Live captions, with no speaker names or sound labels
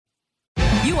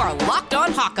You are Locked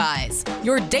On Hawkeyes,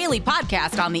 your daily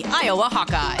podcast on the Iowa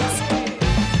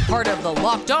Hawkeyes. Part of the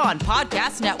Locked On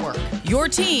Podcast Network, your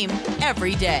team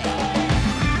every day.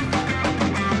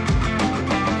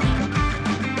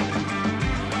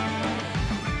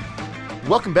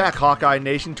 Welcome back, Hawkeye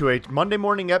Nation, to a Monday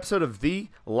morning episode of the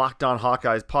Locked On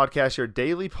Hawkeyes podcast, your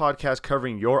daily podcast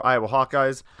covering your Iowa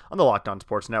Hawkeyes on the Locked On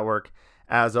Sports Network.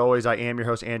 As always, I am your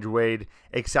host, Andrew Wade.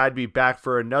 Excited to be back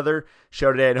for another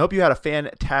show today, and I hope you had a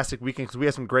fantastic weekend because we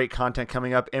have some great content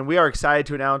coming up, and we are excited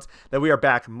to announce that we are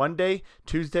back Monday,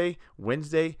 Tuesday,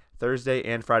 Wednesday, Thursday,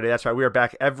 and Friday. That's right. We are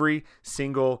back every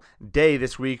single day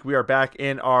this week. We are back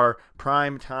in our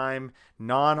prime time,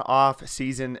 non-off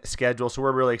season schedule, so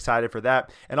we're really excited for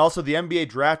that. And also, the NBA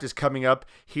draft is coming up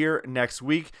here next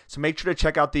week, so make sure to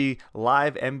check out the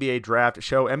live NBA draft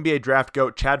show. NBA draft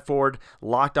GOAT Chad Ford,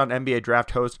 Locked On NBA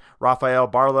draft host Rafael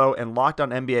Barlow, and Locked On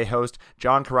NBA host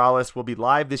John Corrales will be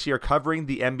live this year covering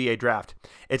the NBA draft.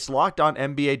 It's Locked On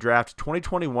NBA Draft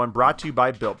 2021, brought to you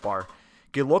by Built Bar.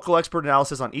 Get local expert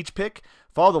analysis on each pick.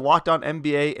 Follow the Locked On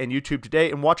NBA and YouTube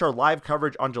today, and watch our live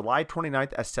coverage on July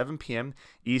 29th at 7 p.m.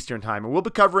 Eastern Time. And we'll be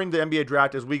covering the NBA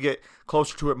draft as we get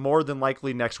closer to it, more than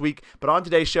likely next week. But on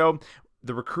today's show,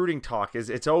 the recruiting talk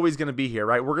it's always going to be here,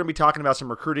 right? We're going to be talking about some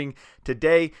recruiting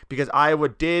today because Iowa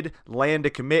did land a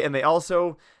commit, and they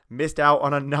also missed out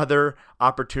on another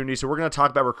opportunity. So we're going to talk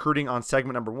about recruiting on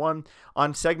segment number 1.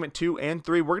 On segment 2 and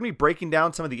 3, we're going to be breaking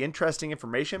down some of the interesting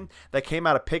information that came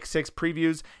out of Pick 6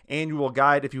 Preview's annual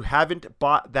guide. If you haven't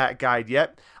bought that guide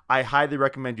yet, I highly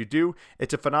recommend you do.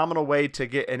 It's a phenomenal way to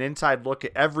get an inside look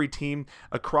at every team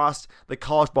across the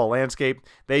college ball landscape.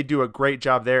 They do a great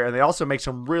job there, and they also make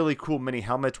some really cool mini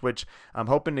helmets, which I'm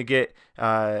hoping to get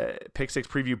Pick 6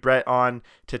 Preview Brett on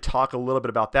to talk a little bit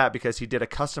about that, because he did a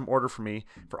custom order for me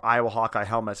for Iowa Hawkeye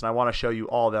helmets, and I want to show you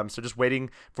all of them. So just waiting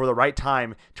for the right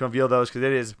time to unveil those, because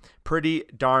it is pretty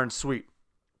darn sweet.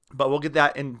 But we'll get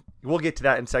to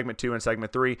that in segment 2 and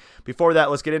segment 3. Before that,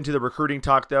 let's get into the recruiting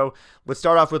talk, though. Let's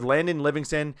start off with Landon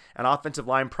Livingston, an offensive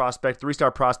line prospect,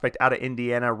 3-star prospect out of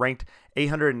Indiana, ranked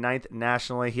 809th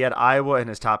nationally. He had Iowa in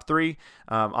his top 3.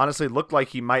 Honestly, looked like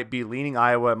he might be leaning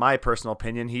Iowa, in my personal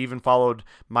opinion. He even followed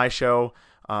my show,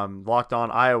 Locked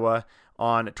On Iowa,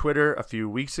 on Twitter a few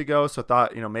weeks ago, so I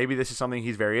thought, maybe this is something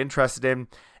he's very interested in.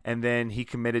 And then he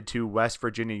committed to West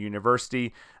Virginia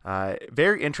University.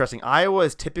 Very interesting. Iowa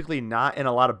is typically not in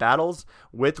a lot of battles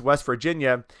with West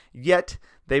Virginia, yet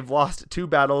they've lost 2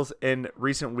 battles in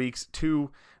recent weeks to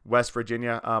West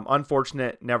Virginia.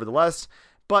 Unfortunate nevertheless,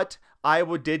 but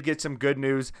Iowa did get some good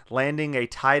news, landing a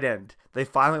tight end. They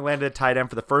finally landed a tight end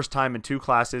for the first time in 2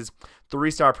 classes,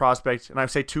 3-star prospect. And I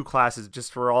say 2 classes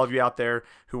just for all of you out there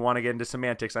who want to get into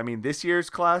semantics. I mean this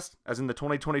year's class, as in the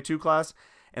 2022 class,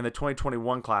 and the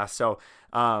 2021 class. So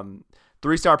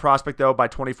 3-star prospect, though, by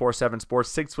 24/7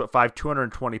 Sports, 6'5",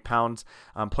 220 pounds,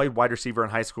 played wide receiver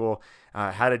in high school,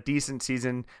 had a decent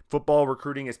season. Football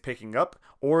recruiting is picking up.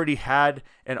 Already had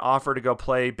an offer to go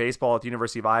play baseball at the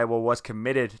University of Iowa, was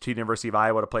committed to the University of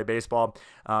Iowa to play baseball.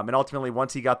 And ultimately,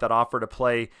 once he got that offer to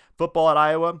play football at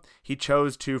Iowa, he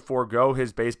chose to forego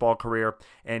his baseball career,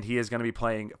 and he is going to be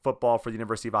playing football for the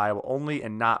University of Iowa only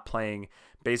and not playing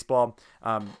baseball.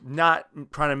 Not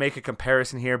trying to make a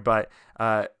comparison here, but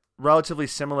relatively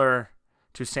similar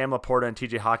to Sam Laporta and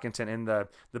TJ Hawkinson in the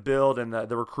build and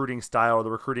the recruiting style, or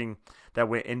the recruiting that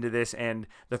went into this, and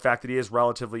the fact that he is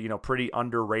relatively, pretty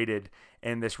underrated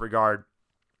in this regard.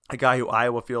 A guy who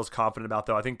Iowa feels confident about,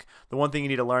 though. I think the one thing you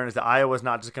need to learn is that Iowa is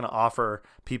not just going to offer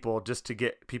people just to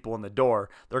get people in the door.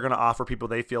 They're going to offer people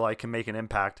they feel like can make an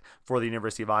impact for the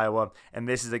University of Iowa. And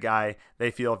this is a guy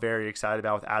they feel very excited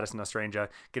about, with Addison Estranja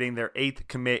getting their 8th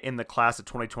commit in the class of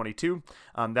 2022.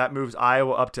 That moves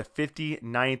Iowa up to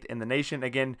 59th in the nation.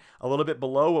 Again, a little bit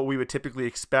below what we would typically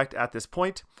expect at this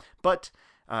point, but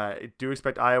I do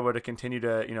expect Iowa to continue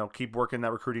to, keep working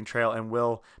that recruiting trail, and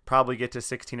will probably get to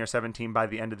 16 or 17 by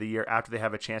the end of the year, after they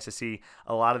have a chance to see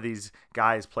a lot of these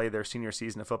guys play their senior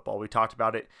season of football. We talked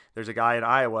about it. There's a guy in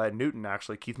Iowa, at Newton,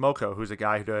 actually, Keith Moko, who's a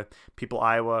guy who people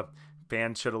Iowa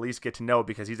fans should at least get to know,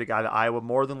 because he's a guy that Iowa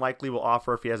more than likely will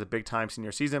offer if he has a big-time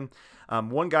senior season.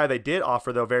 One guy they did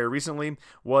offer, though, very recently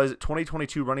was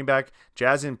 2022 running back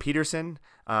Jazin Peterson.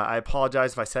 I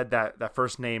apologize if I said that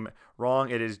first name wrong.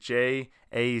 It is Jaziun.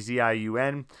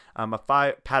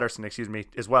 Patterson,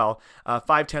 as well.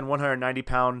 5'10",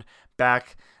 190-pound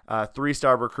back,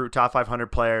 3-star recruit, top 500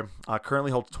 player.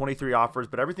 Currently holds 23 offers,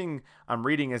 but everything I'm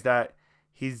reading is that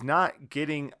he's not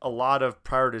getting a lot of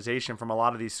prioritization from a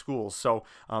lot of these schools. So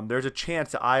there's a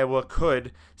chance that Iowa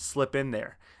could slip in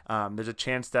there. There's a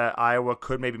chance that Iowa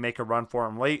could maybe make a run for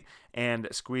him late and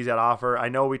squeeze that offer. I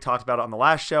know we talked about it on the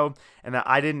last show, and that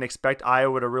I didn't expect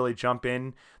Iowa to really jump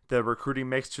in the recruiting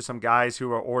mix to some guys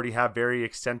who already have very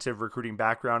extensive recruiting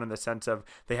background in the sense of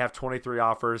they have 23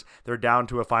 offers. They're down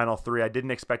to a final 3. I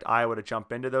didn't expect Iowa to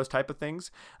jump into those type of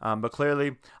things, but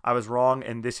clearly I was wrong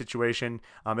in this situation.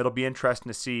 It'll be interesting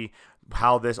to see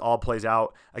how this all plays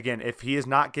out. Again, if he is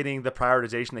not getting the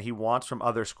prioritization that he wants from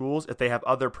other schools, if they have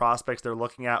other prospects they're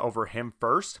looking at over him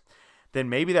first, then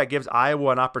maybe that gives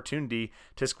Iowa an opportunity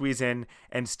to squeeze in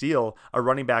and steal a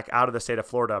running back out of the state of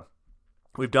Florida.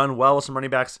 We've done well with some running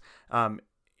backs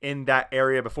in that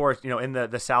area before, in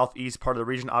the southeast part of the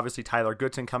region. Obviously, Tyler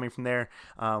Goodson coming from there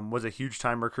was a huge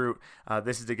time recruit.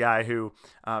 This is a guy who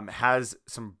has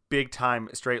some big time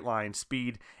straight line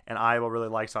speed, and Iowa really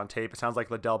likes on tape. It sounds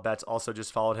like Liddell Betts also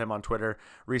just followed him on Twitter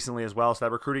recently as well. So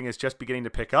that recruiting is just beginning to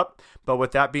pick up. But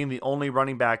with that being the only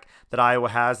running back that Iowa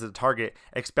has as a target,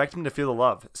 expect him to feel the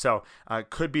love. So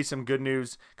could be some good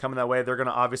news coming that way. They're going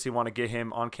to obviously want to get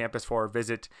him on campus for a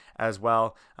visit as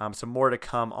well. Some more to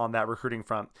come on that recruiting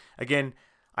front. Again,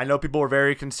 I know people were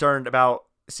very concerned about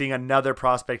seeing another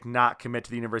prospect not commit to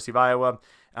the University of Iowa.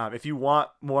 If you want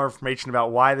more information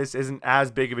about why this isn't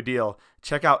as big of a deal,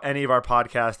 check out any of our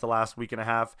podcasts the last week and a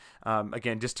half.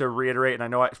 Again, just to reiterate, and I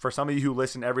know for some of you who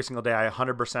listen every single day, I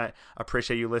 100%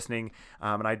 appreciate you listening.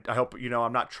 And I hope,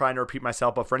 I'm not trying to repeat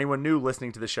myself, but for anyone new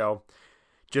listening to the show,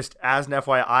 just as an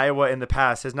FYI, Iowa in the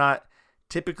past has not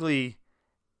typically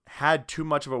had too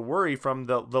much of a worry from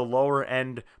the lower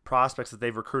end prospects that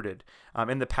they've recruited.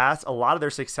 In the past, a lot of their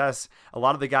success, a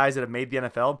lot of the guys that have made the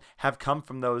NFL have come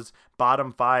from those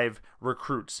bottom 5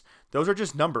 recruits. Those are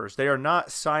just numbers. They are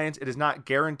not science. It is not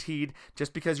guaranteed.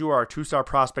 Just because you are a 2-star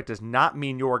prospect does not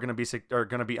mean you're going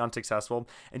to be unsuccessful.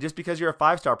 And just because you're a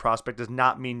 5-star prospect does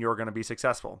not mean you're going to be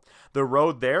successful. The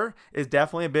road there is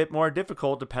definitely a bit more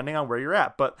difficult depending on where you're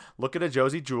at. But look at a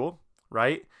Josie Jewell,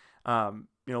 right?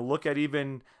 Look at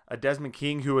even a Desmond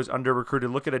King who was under recruited.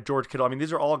 Look at a George Kittle. I mean,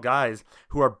 these are all guys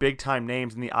who are big time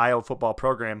names in the Iowa football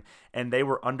program, and they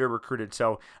were under recruited.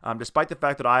 So despite the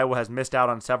fact that Iowa has missed out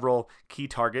on several key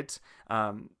targets,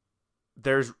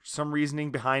 there's some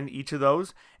reasoning behind each of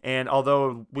those. And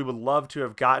although we would love to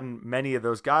have gotten many of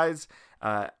those guys,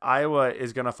 Iowa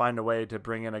is going to find a way to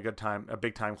bring in a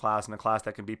big time class, and a class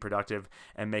that can be productive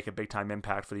and make a big time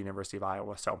impact for the University of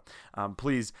Iowa. So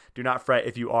please do not fret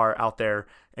if you are out there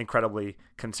incredibly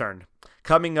concerned.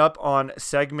 Coming up on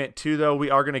segment 2, though, we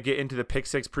are going to get into the Pick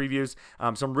 6 previews.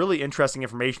 Some really interesting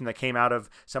information that came out of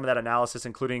some of that analysis,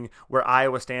 including where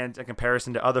Iowa stands in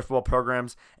comparison to other football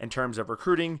programs in terms of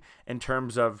recruiting, in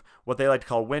terms of what they like to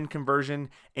call win conversion,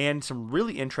 and some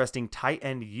really interesting tight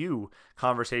end U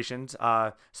conversations.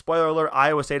 Spoiler alert,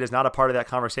 Iowa State is not a part of that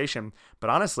conversation, but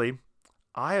honestly,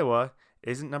 Iowa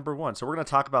isn't number 1. So we're going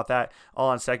to talk about that all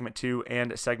on segment 2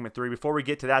 and segment 3. Before we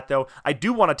get to that, though, I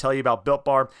do want to tell you about Built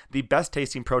Bar, the best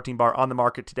tasting protein bar on the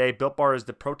market today. Built Bar is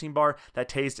the protein bar that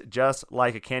tastes just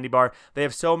like a candy bar. They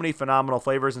have so many phenomenal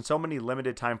flavors and so many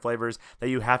limited time flavors that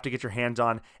you have to get your hands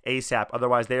on ASAP.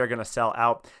 Otherwise, they are going to sell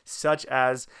out, such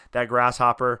as that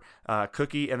grasshopper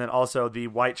cookie, and then also the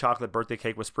white chocolate birthday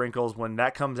cake with sprinkles. When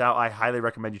that comes out, I highly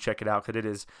recommend you check it out because it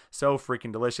is so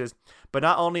freaking delicious. But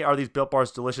not only are these Built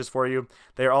Bars delicious for you,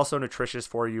 they are also nutritious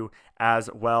for you as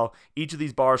well. Each of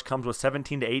these bars comes with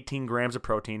 17 to 18 grams of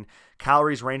protein,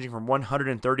 calories ranging from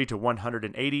 130 to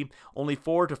 180, only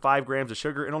 4 to 5 grams of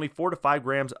sugar, and only 4 to 5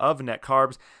 grams of net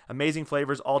carbs. Amazing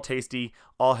flavors, all tasty,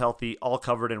 all healthy, all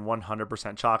covered in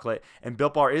 100% chocolate. And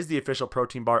Built Bar is the official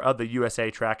protein bar of the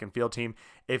USA track and field team.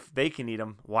 If they can eat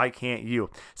them, why can't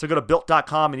you? So go to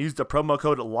Built.com and use the promo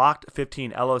code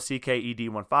LOCKED15,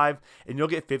 LOCKED15, and you'll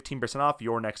get 15% off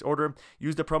your next order.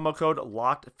 Use the promo code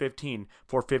LOCKED15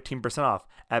 for 15% off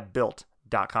at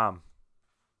Built.com.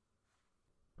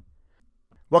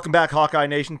 Welcome back, Hawkeye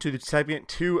Nation, to the segment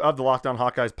 2 of the Locked On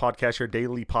Hawkeyes podcast, your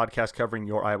daily podcast covering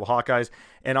your Iowa Hawkeyes.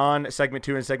 And on segment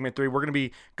 2 and segment 3, we're going to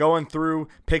be going through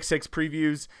Pick 6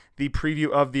 previews, the preview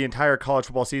of the entire college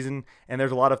football season. And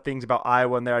there's a lot of things about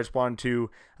Iowa in there I just wanted to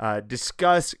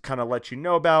discuss, kind of let you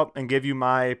know about, and give you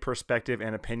my perspective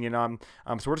and opinion on.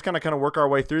 So we're just going to kind of work our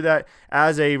way through that.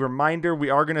 As a reminder, we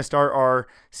are going to start our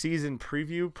season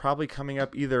preview probably coming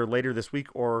up either later this week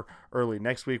or early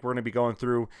next week. We're going to be going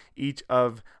through each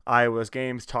of Iowa's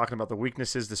games, talking about the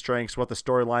weaknesses, the strengths, what the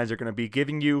storylines are going to be,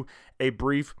 giving you a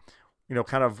brief,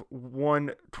 kind of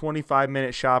 1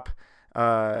 25-minute shop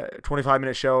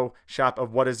 25-minute shop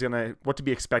of what to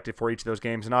be expected for each of those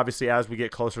games. And obviously, as we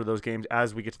get closer to those games,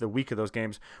 as we get to the week of those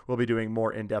games, we'll be doing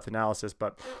more in-depth analysis.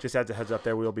 But just as a heads up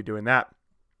there, we'll be doing that.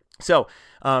 So,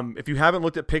 if you haven't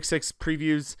looked at Pick Six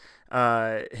previews,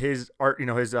 his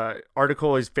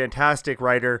article is fantastic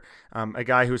writer, a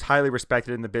guy who's highly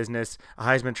respected in the business, a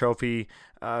Heisman Trophy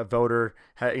voter,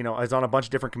 is on a bunch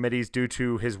of different committees due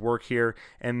to his work here,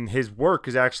 and his work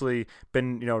has actually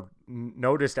been,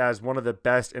 noticed as one of the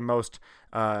best and most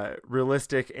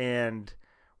realistic and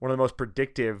one of the most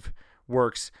predictive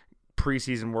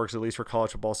preseason works, at least for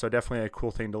college football. So definitely a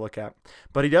cool thing to look at.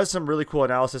 But he does some really cool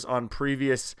analysis on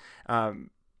previous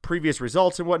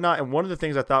results and whatnot. And one of the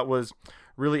things I thought was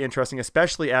really interesting,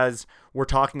 especially as we're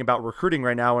talking about recruiting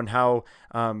right now and how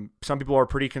some people are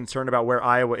pretty concerned about where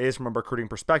Iowa is from a recruiting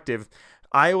perspective.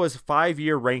 Iowa's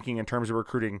 5-year ranking in terms of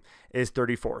recruiting is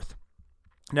 34th.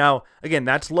 Now, again,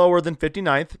 that's lower than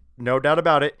 59th, no doubt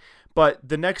about it. But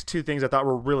the next two things I thought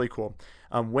were really cool.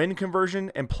 Win conversion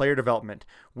and player development.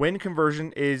 Win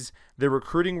conversion is the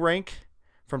recruiting rank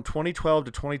from 2012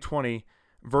 to 2020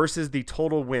 versus the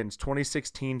total wins,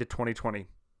 2016 to 2020.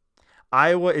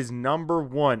 Iowa is number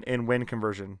 1 in win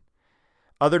conversion.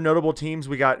 Other notable teams,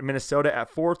 we got Minnesota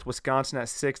at 4th, Wisconsin at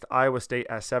 6th, Iowa State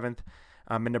at 7th,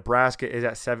 and Nebraska is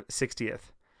at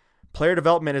 60th. Player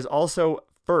development is also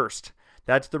 1st.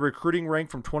 That's the recruiting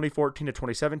rank from 2014 to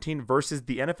 2017 versus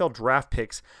the NFL draft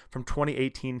picks from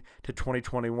 2018 to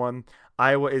 2021.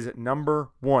 Iowa is number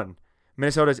 1.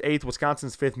 Minnesota is 8th,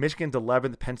 Wisconsin's 5th, Michigan's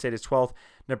 11th, Penn State is 12th,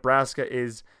 Nebraska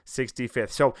is 65th.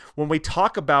 So when we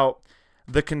talk about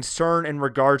the concern in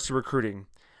regards to recruiting,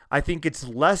 I think it's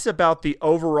less about the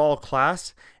overall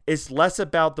class, it's less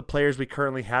about the players we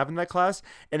currently have in that class,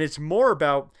 and it's more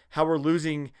about how we're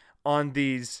losing on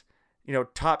these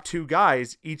top 2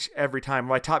 guys every time.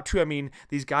 By top 2, I mean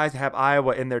these guys that have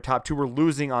Iowa in their top 2. We're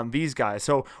losing on these guys.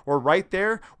 So we're right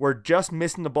there. We're just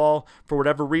missing the ball for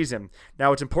whatever reason.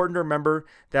 Now, it's important to remember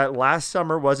that last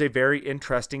summer was a very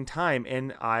interesting time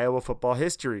in Iowa football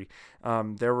history.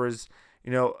 There was,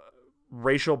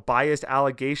 racial biased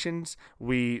allegations.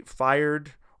 We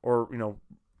fired or,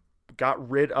 got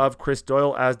rid of Chris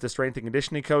Doyle as the strength and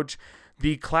conditioning coach.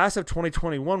 The class of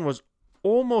 2021 was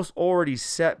almost already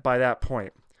set by that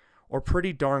point, or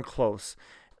pretty darn close.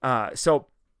 So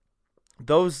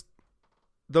those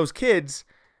kids,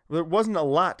 there wasn't a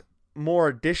lot more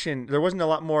addition. There wasn't a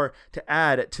lot more to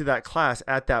add to that class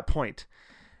at that point.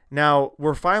 Now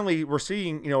we're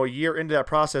seeing, a year into that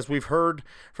process, we've heard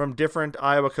from different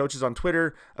Iowa coaches on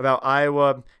Twitter about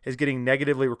Iowa is getting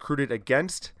negatively recruited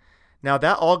against. Now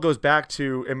that all goes back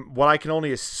to, and what I can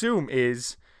only assume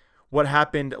is what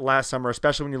happened last summer,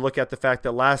 especially when you look at the fact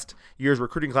that last year's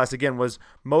recruiting class, again, was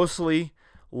mostly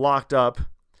locked up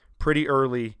pretty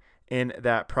early in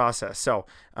that process. So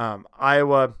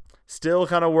Iowa still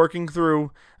kind of working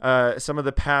through some of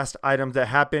the past items that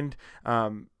happened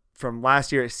from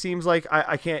last year. It seems like,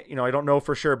 I can't, I don't know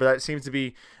for sure, but that seems to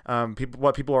be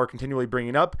what people are continually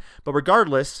bringing up. But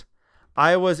regardless,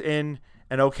 Iowa's in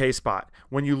an okay spot.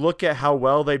 When you look at how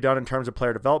well they've done in terms of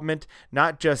player development,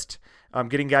 not just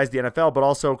getting guys to the NFL, but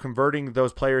also converting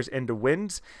those players into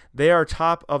wins, they are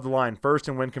top of the line, first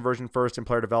in win conversion, first in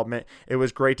player development. It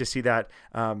was great to see that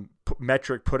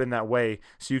metric put in that way,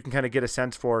 so you can kind of get a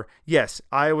sense for, yes,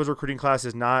 Iowa's recruiting class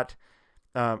is not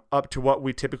up to what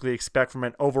we typically expect from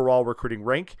an overall recruiting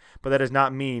rank, but that does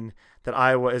not mean that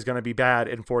Iowa is going to be bad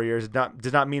in 4 years. It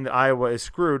does not mean that Iowa is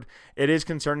screwed. It is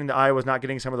concerning that Iowa is not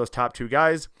getting some of those top 2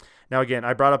 guys. Now, again,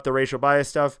 I brought up the racial bias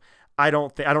stuff. I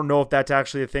don't know if that's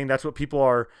actually a thing. That's what people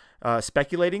are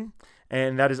speculating.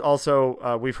 And that is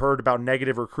also, we've heard about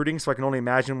negative recruiting. So I can only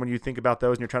imagine when you think about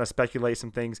those and you're trying to speculate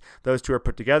some things, those two are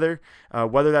put together.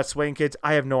 Whether that's swaying kids,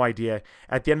 I have no idea.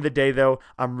 At the end of the day, though,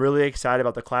 I'm really excited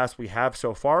about the class we have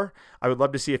so far. I would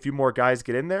love to see a few more guys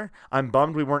get in there. I'm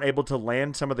bummed we weren't able to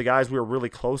land some of the guys we were really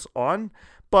close on.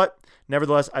 But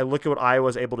nevertheless, I look at what Iowa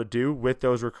was able to do with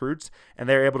those recruits, and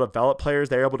they're able to develop players.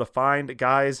 They're able to find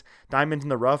guys, diamonds in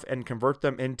the rough, and convert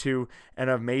them into an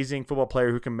amazing football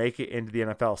player who can make it into the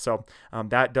NFL. So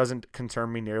that doesn't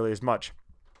concern me nearly as much.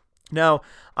 Now,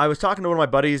 I was talking to one of my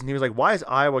buddies, and he was like, why is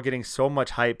Iowa getting so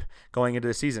much hype going into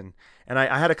the season? And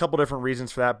I had a couple different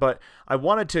reasons for that, but I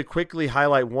wanted to quickly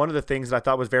highlight one of the things that I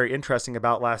thought was very interesting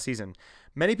about last season.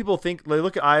 Many people think, they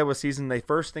look at Iowa's season, they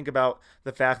first think about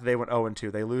the fact that they went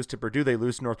 0-2. They lose to Purdue, they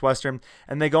lose to Northwestern,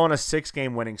 and they go on a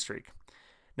 6-game winning streak.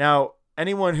 Now,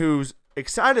 anyone who's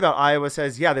excited about Iowa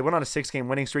says, yeah, they went on a 6-game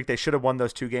winning streak. They should have won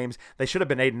those 2 games. They should have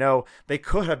been 8-0. They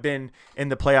could have been in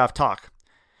the playoff talk.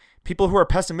 People who are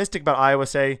pessimistic about Iowa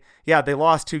say, yeah, they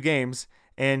lost 2 games,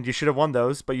 and you should have won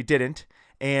those, but you didn't.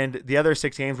 and the other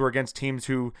 6 games were against teams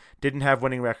who didn't have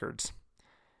winning records.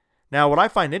 Now, what I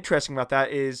find interesting about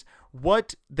that is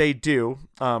what they do,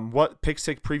 what Pick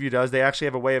 6 Preview does. They actually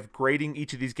have a way of grading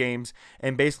each of these games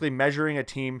and basically measuring a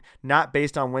team not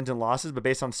based on wins and losses, but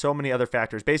based on so many other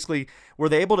factors. Basically, were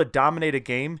they able to dominate a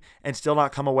game and still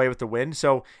not come away with the win?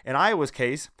 So in Iowa's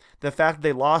case, the fact that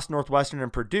they lost Northwestern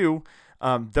and Purdue,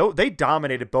 though they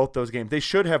dominated both those games. They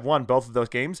should have won both of those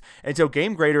games. And so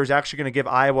Game Grader is actually going to give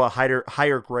Iowa a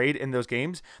higher grade in those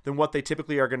games than what they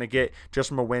typically are going to get just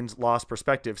from a wins-loss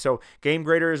perspective. So Game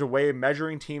Grader is a way of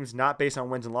measuring teams not based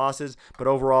on wins and losses, but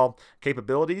overall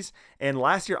capabilities. And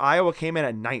last year, Iowa came in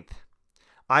at 9th.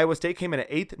 Iowa State came in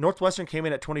at 8th. Northwestern came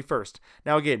in at 21st.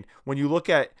 Now, again, when you look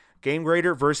at Game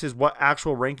Grader versus what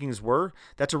actual rankings were,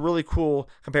 that's a really cool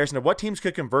comparison of what teams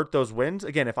could convert those wins.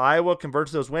 Again, if Iowa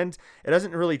converts those wins, it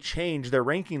doesn't really change their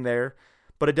ranking there,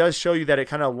 but it does show you that it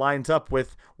kind of lines up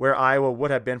with where Iowa would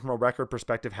have been from a record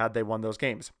perspective had they won those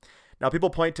games. Now,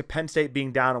 people point to Penn State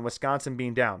being down and Wisconsin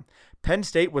being down. Penn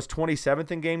State was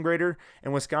 27th in Game Grader,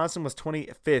 and Wisconsin was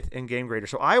 25th in Game Grader.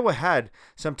 So Iowa had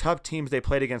some tough teams they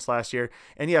played against last year.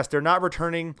 And yes, they're not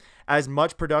returning as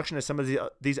much production as some of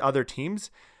these other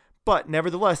teams, but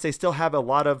nevertheless, they still have a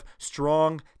lot of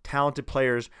strong, talented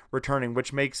players returning,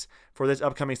 which makes for this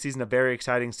upcoming season a very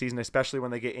exciting season, especially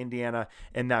when they get Indiana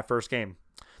in that first game.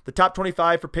 The top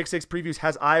 25 for Pick 6 Previews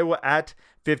has Iowa at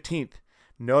 15th.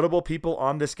 Notable people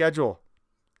on the schedule: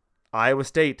 Iowa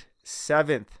State,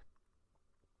 7th.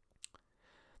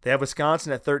 They have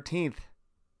Wisconsin at 13th.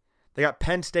 They got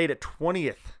Penn State at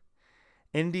 20th.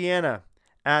 Indiana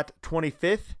at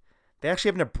 25th. They actually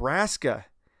have Nebraska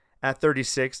at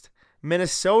 36th,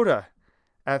 Minnesota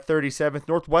at 37th,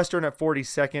 Northwestern at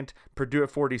 42nd, Purdue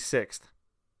at 46th.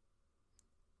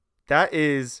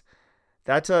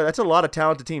 That's a lot of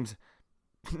talented teams.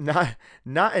 Not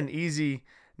an easy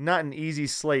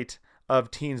slate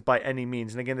of teams by any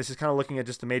means. And again, this is kind of looking at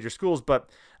just the major schools, but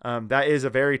that is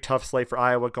a very tough slate for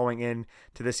Iowa going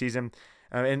into this season.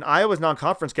 In Iowa's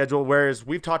non-conference schedule, whereas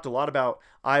we've talked a lot about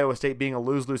Iowa State being a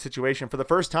lose-lose situation for the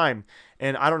first time,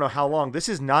 and I don't know how long, this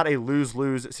is not a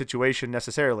lose-lose situation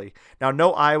necessarily. Now,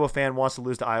 no Iowa fan wants to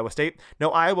lose to Iowa State. No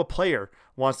Iowa player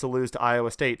wants to lose to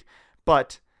Iowa State.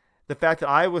 But the fact that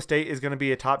Iowa State is going to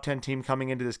be a top 10 team coming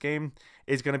into this game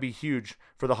is going to be huge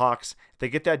for the Hawks. If they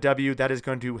get that W, that is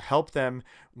going to help them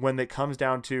when it comes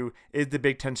down to, is the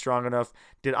Big Ten strong enough?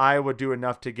 Did Iowa do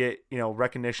enough to get,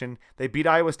 recognition? They beat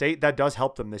Iowa State. That does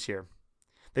help them this year.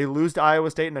 They lose to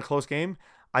Iowa State in a close game.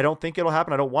 I don't think it'll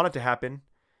happen. I don't want it to happen,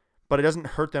 but it doesn't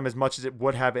hurt them as much as it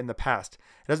would have in the past.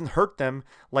 It doesn't hurt them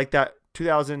like that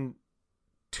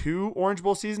 2002 Orange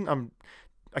Bowl season.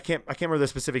 I can't remember the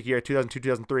specific year, 2002,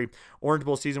 2003, Orange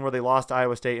Bowl season where they lost to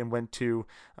Iowa State and went to,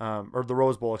 or the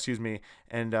Rose Bowl,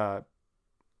 and it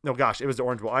was the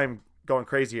Orange Bowl. I'm going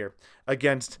crazy here,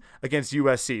 against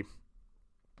USC. It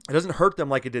doesn't hurt them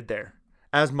like it did there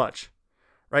as much,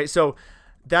 right? So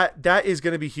that is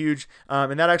going to be huge,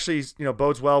 and that actually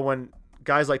bodes well when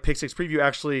guys like Pick 6 Preview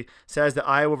actually says that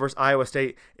Iowa versus Iowa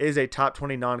State is a top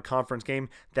 20 non-conference game.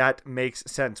 That makes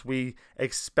sense. We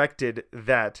expected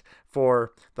that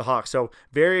for the Hawks. So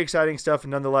very exciting stuff.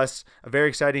 Nonetheless, a very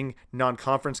exciting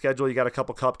non-conference schedule. You got a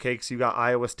couple cupcakes. You got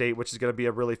Iowa State, which is going to be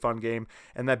a really fun game.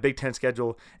 And that Big Ten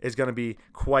schedule is going to be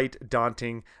quite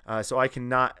daunting. So I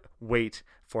cannot wait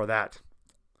for that.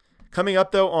 Coming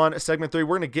up, though, on segment 3,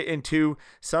 we're going to get into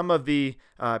some of the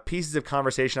pieces of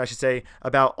conversation, I should say,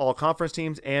 about all conference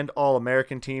teams and all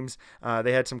American teams.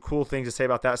 They had some cool things to say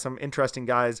about that. Some interesting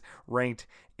guys ranked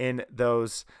in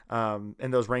those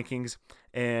rankings.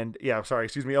 And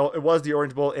it was the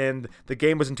Orange Bowl, and the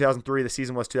game was in 2003. The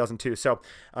season was 2002. So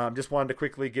just wanted to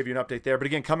quickly give you an update there. But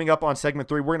again, coming up on segment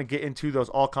 3, we're going to get into those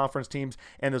all-conference teams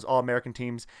and those all-American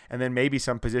teams, and then maybe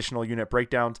some positional unit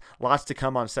breakdowns. Lots to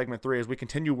come on segment 3 as we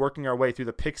continue working our way through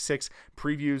the Pick 6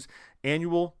 Previews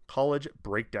annual college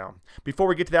breakdown. Before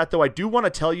we get to that, though, I do want to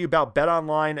tell you about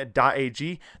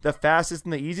betonline.ag, the fastest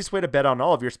and the easiest way to bet on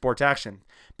all of your sports action.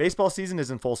 Baseball season is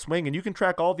in full swing, and you can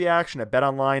track all the action at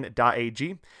betonline.ag.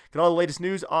 Get all the latest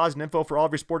news, odds, and info for all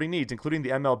of your sporting needs, including the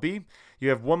MLB. You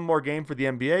have one more game for the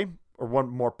NBA, or one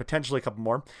more, potentially a couple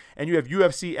more. And you have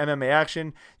UFC, MMA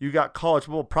action. You got college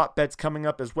football prop bets coming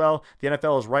up as well. The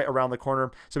NFL is right around the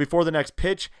corner. So before the next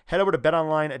pitch, head over to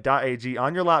betonline.ag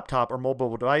on your laptop or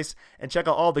mobile device and check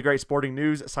out all the great sporting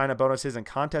news, sign-up bonuses, and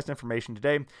contest information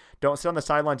today. Don't sit on the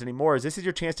sidelines anymore, as this is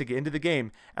your chance to get into the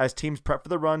game as teams prep for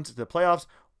the runs to the playoffs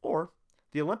or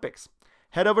the Olympics.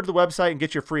 Head over to the website and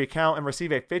get your free account and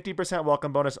receive a 50%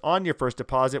 welcome bonus on your first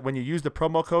deposit when you use the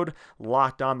promo code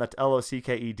LOCKEDON. That's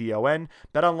LOCKEDON.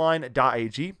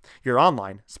 BetOnline.ag, your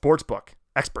online sportsbook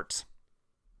experts.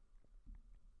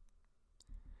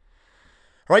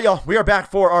 All right, y'all, we are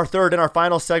back for our third and our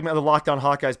final segment of the Locked On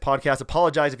Hawkeyes podcast.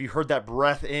 Apologize if you heard that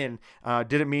breath in.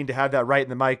 Didn't mean to have that right in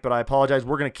the mic, but I apologize.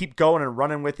 We're going to keep going and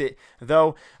running with it,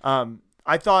 though.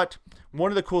 I thought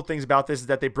one of the cool things about this is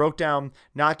that they broke down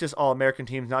not just all-American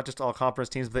teams, not just all-conference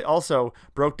teams, but they also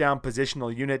broke down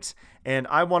positional units, and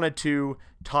I wanted to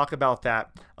talk about that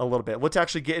a little bit. Let's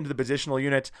actually get into the positional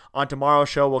units. On tomorrow's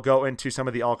show, we'll go into some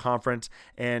of the all-conference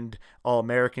and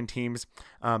all-American teams,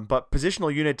 but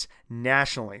positional units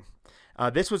nationally.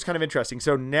 This was kind of interesting.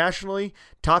 So nationally,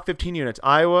 top 15 units.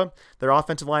 Iowa, their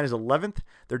offensive line is 11th,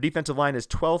 their defensive line is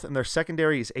 12th, and their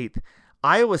secondary is 8th.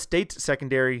 Iowa State's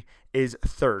secondary is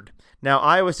 3rd. Now,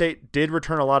 Iowa State did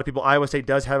return a lot of people. Iowa State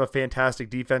does have a fantastic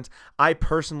defense. I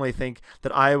personally think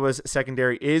that Iowa's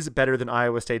secondary is better than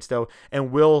Iowa State's, though,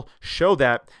 and will show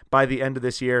that by the end of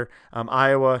this year.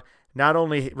 Iowa not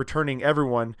only returning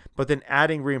everyone, but then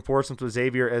adding reinforcements with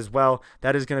Xavier as well.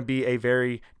 That is going to be a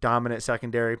very dominant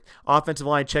secondary. Offensive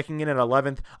line checking in at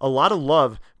 11th. A lot of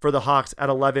love for the Hawks at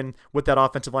 11 with that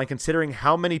offensive line, considering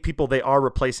how many people they are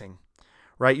replacing.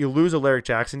 Right, you lose a Larry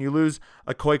Jackson, you lose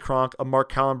a Coy Cronk, a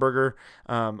Mark Kallenberger,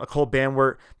 a Cole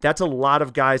Banwert. That's a lot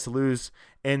of guys to lose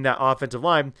in that offensive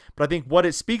line. But I think what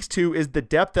it speaks to is the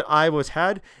depth that Iowa's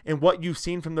had and what you've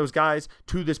seen from those guys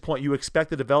to this point. You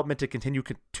expect the development to continue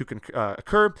to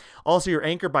occur. Also, you're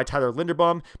anchored by Tyler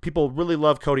Linderbaum. People really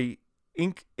love Cody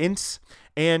Ince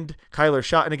and Kyler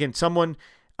Schott. And again, someone...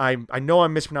 I know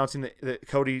I'm mispronouncing the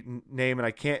Cody name, and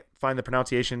I can't find the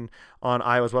pronunciation on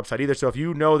Iowa's website either. So if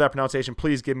you know that pronunciation,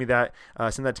 please give me that.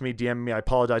 Send that to me, DM me. I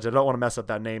apologize. I don't want to mess up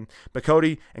that name. But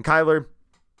Cody and Kyler,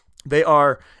 they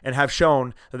are and have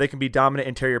shown that they can be dominant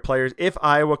interior players. If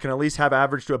Iowa can at least have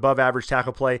average to above average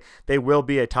tackle play, they will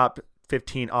be a top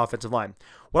 15 offensive line.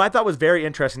 What I thought was very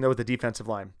interesting, though, with the defensive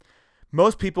line.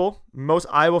 Most people, most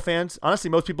Iowa fans, honestly,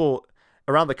 most people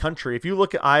around the country, if you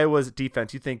look at Iowa's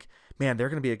defense, you think, man, they're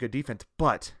going to be a good defense.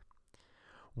 But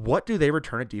what do they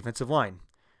return at defensive line?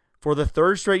 For the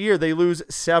third straight year, they lose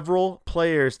several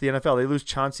players to the NFL. They lose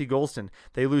Chauncey Golston.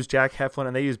 They lose Jack Heflin,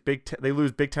 and they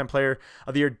lose Big Ten Player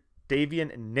of the Year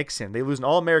Davian Nixon. They lose an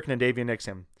All-American in Davian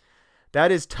Nixon.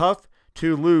 That is tough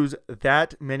to lose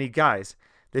that many guys.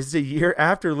 This is a year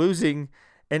after losing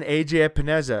an AJ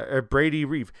Epineza or Brady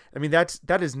Reeve. I mean,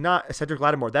 that is not Cedric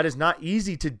Lattimore. That is not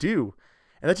easy to do.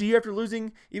 And that's a year after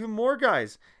losing even more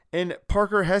guys. And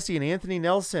Parker Hesse and Anthony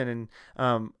Nelson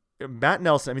and Matt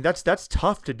Nelson. I mean, that's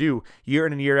tough to do year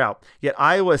in and year out. Yet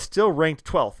Iowa is still ranked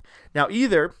 12th. Now,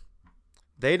 either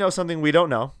they know something we don't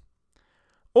know,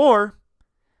 or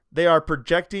they are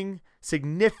projecting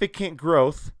significant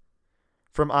growth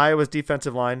from Iowa's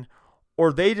defensive line,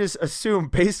 or they just assume,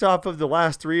 based off of the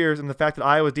last 3 years and the fact that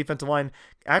Iowa's defensive line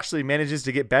actually manages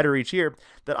to get better each year,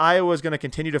 that Iowa is going to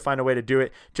continue to find a way to do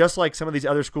it, just like some of these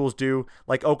other schools do,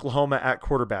 like Oklahoma at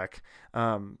quarterback,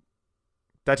 or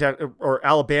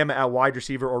Alabama at wide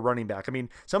receiver or running back. I mean,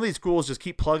 some of these schools just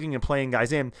keep plugging and playing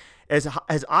guys in. As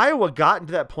Iowa gotten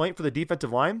to that point for the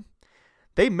defensive line,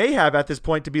 they may have at this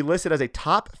point to be listed as a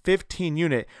top 15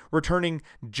 unit, returning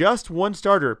just one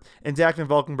starter in Zach Van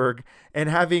Valkenburg and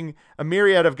having a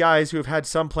myriad of guys who have had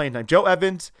some playing time. Joe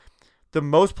Evans, the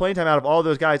most playing time out of all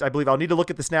those guys, I believe. I'll need to look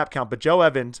at the snap count, but Joe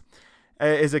Evans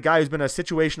is a guy who's been a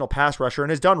situational pass rusher and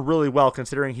has done really well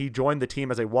considering he joined the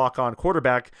team as a walk-on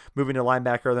quarterback, moving to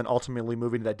linebacker, then ultimately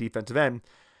moving to that defensive end.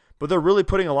 But they're really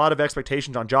putting a lot of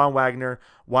expectations on John Wagner,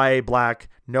 Y.A. Black,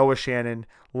 Noah Shannon,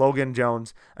 Logan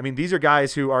Jones. I mean, these are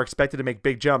guys who are expected to make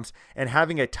big jumps, and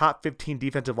having a top 15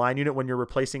 defensive line unit when you're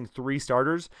replacing 3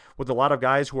 starters with a lot of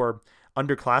guys who are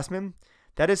underclassmen,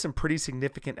 that is some pretty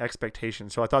significant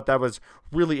expectations. So I thought that was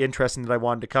really interesting that I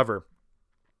wanted to cover.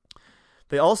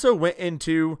 They also went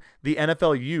into the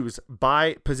NFL U's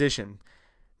by position.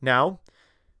 Now,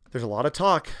 there's a lot of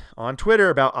talk on Twitter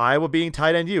about Iowa being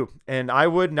tight end U, and I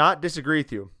would not disagree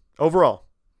with you. Overall,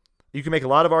 you can make a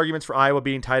lot of arguments for Iowa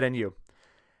being tight end U.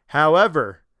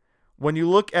 However, when you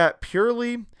look at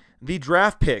purely the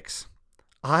draft picks,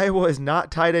 Iowa is not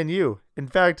tight end U. In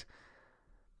fact,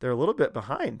 they're a little bit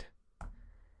behind.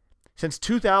 Since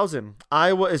 2000,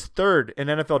 Iowa is 3rd in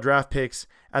NFL draft picks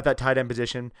at that tight end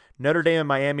position. Notre Dame and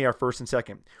Miami are 1st and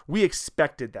 2nd. We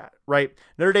expected that, right?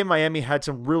 Notre Dame and Miami had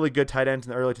some really good tight ends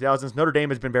in the early 2000s. Notre Dame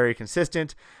has been very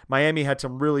consistent. Miami had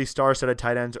some really star-studded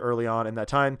tight ends early on in that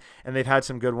time, and they've had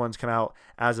some good ones come out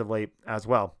as of late as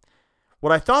well.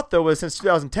 What I thought, though, was since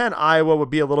 2010, Iowa would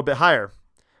be a little bit higher.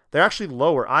 They're actually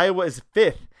lower. Iowa is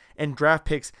 5th in draft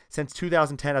picks since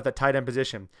 2010 at that tight end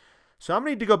position. So I'm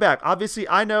going to need to go back. Obviously,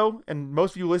 I know, and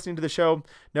most of you listening to the show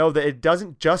know that it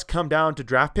doesn't just come down to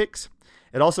draft picks.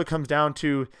 It also comes down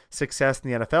to success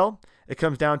in the NFL. it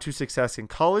comes down to success in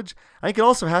college. I think it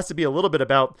also has to be a little bit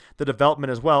about the development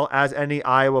as well, as any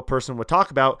Iowa person would talk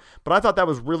about. But I thought that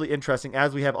was really interesting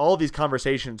as we have all of these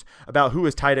conversations about who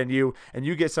is tight end you, and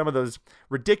you get some of those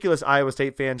ridiculous Iowa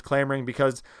State fans clamoring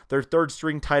because their third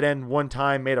string tight end one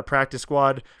time made a practice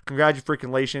squad.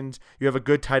 Congratulations. You have a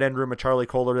good tight end room with Charlie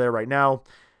Kohler there right now,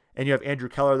 and you have Andrew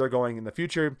Keller there going in the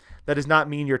future. That does not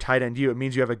mean you're tight end you. It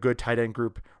means you have a good tight end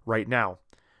group right now.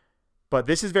 But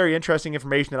this is very interesting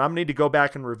information that I'm going to need to go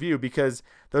back and review, because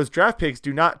those draft picks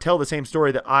do not tell the same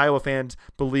story that Iowa fans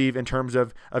believe in terms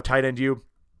of tight end you.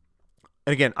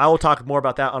 And again, I will talk more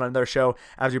about that on another show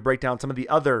as we break down some of the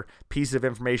other pieces of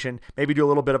information, maybe do a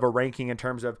little bit of a ranking in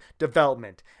terms of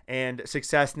development and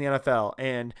success in the NFL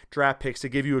and draft picks to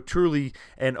give you a truly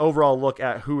an overall look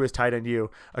at who is tight end you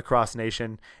across the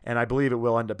nation. And I believe it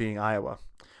will end up being Iowa.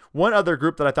 One other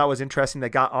group that I thought was interesting that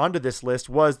got onto this list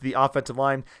was the offensive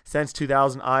line. Since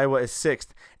 2000, Iowa is 6th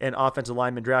in offensive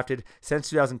linemen drafted. Since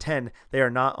 2010, they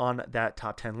are not on that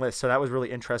top 10 list. So that was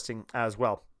really interesting as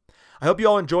well. I hope you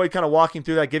all enjoyed kind of walking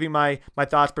through that, giving my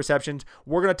thoughts, perceptions.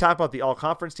 We're going to talk about the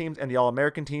all-conference teams and the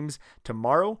all-American teams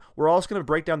tomorrow. We're also going to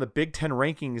break down the Big Ten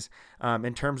rankings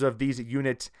in terms of these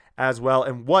units as well,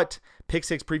 and what Pick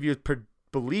Six Preview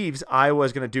believes Iowa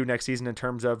is going to do next season in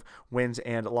terms of wins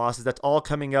and losses. That's all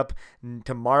coming up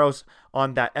tomorrow's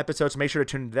on that episode, so make sure to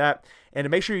tune into that. And to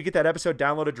make sure you get that episode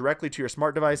downloaded directly to your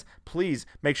smart device, please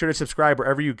make sure to subscribe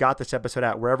wherever you got this episode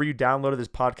at. Wherever you downloaded this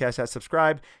podcast at,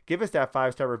 subscribe. Give us that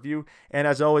 5-star review. And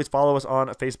as always, follow us on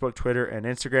Facebook, Twitter, and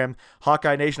Instagram.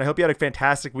 Hawkeye Nation, I hope you had a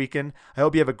fantastic weekend. I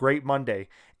hope you have a great Monday.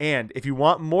 And if you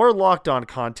want more Locked On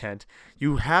content,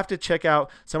 you have to check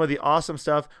out some of the awesome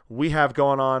stuff we have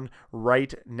going on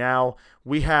right now.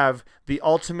 We have the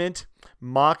Ultimate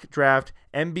Mock Draft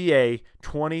NBA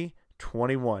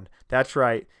 2021. That's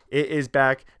right. It is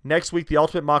back next week. The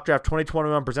Ultimate Mock Draft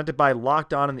 2021 presented by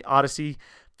Locked On and the Odyssey,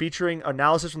 featuring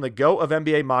analysis from the GOAT of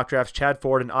NBA mock drafts, Chad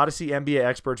Ford, and Odyssey NBA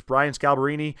experts, Brian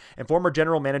Scalabrine, and former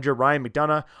general manager Ryan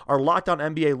McDonough. Our Locked On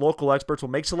NBA local experts will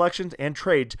make selections and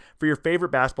trades for your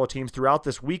favorite basketball teams throughout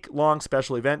this week-long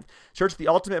special event. Search the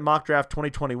Ultimate Mock Draft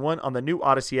 2021 on the new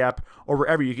Odyssey app or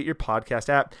wherever you get your podcast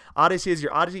app. Odyssey is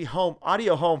your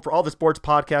audio home for all the sports,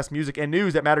 podcasts, music, and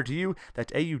news that matter to you.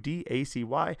 That's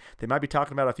AUDACY. They might be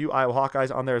talking about a few Iowa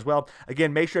Hawkeyes on there as well.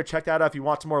 Again, make sure to check that out if you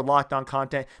want some more Locked On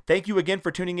content. Thank you again for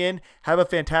tuning in. Have a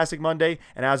fantastic Monday,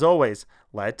 and as always,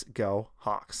 let's go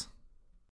Hawks.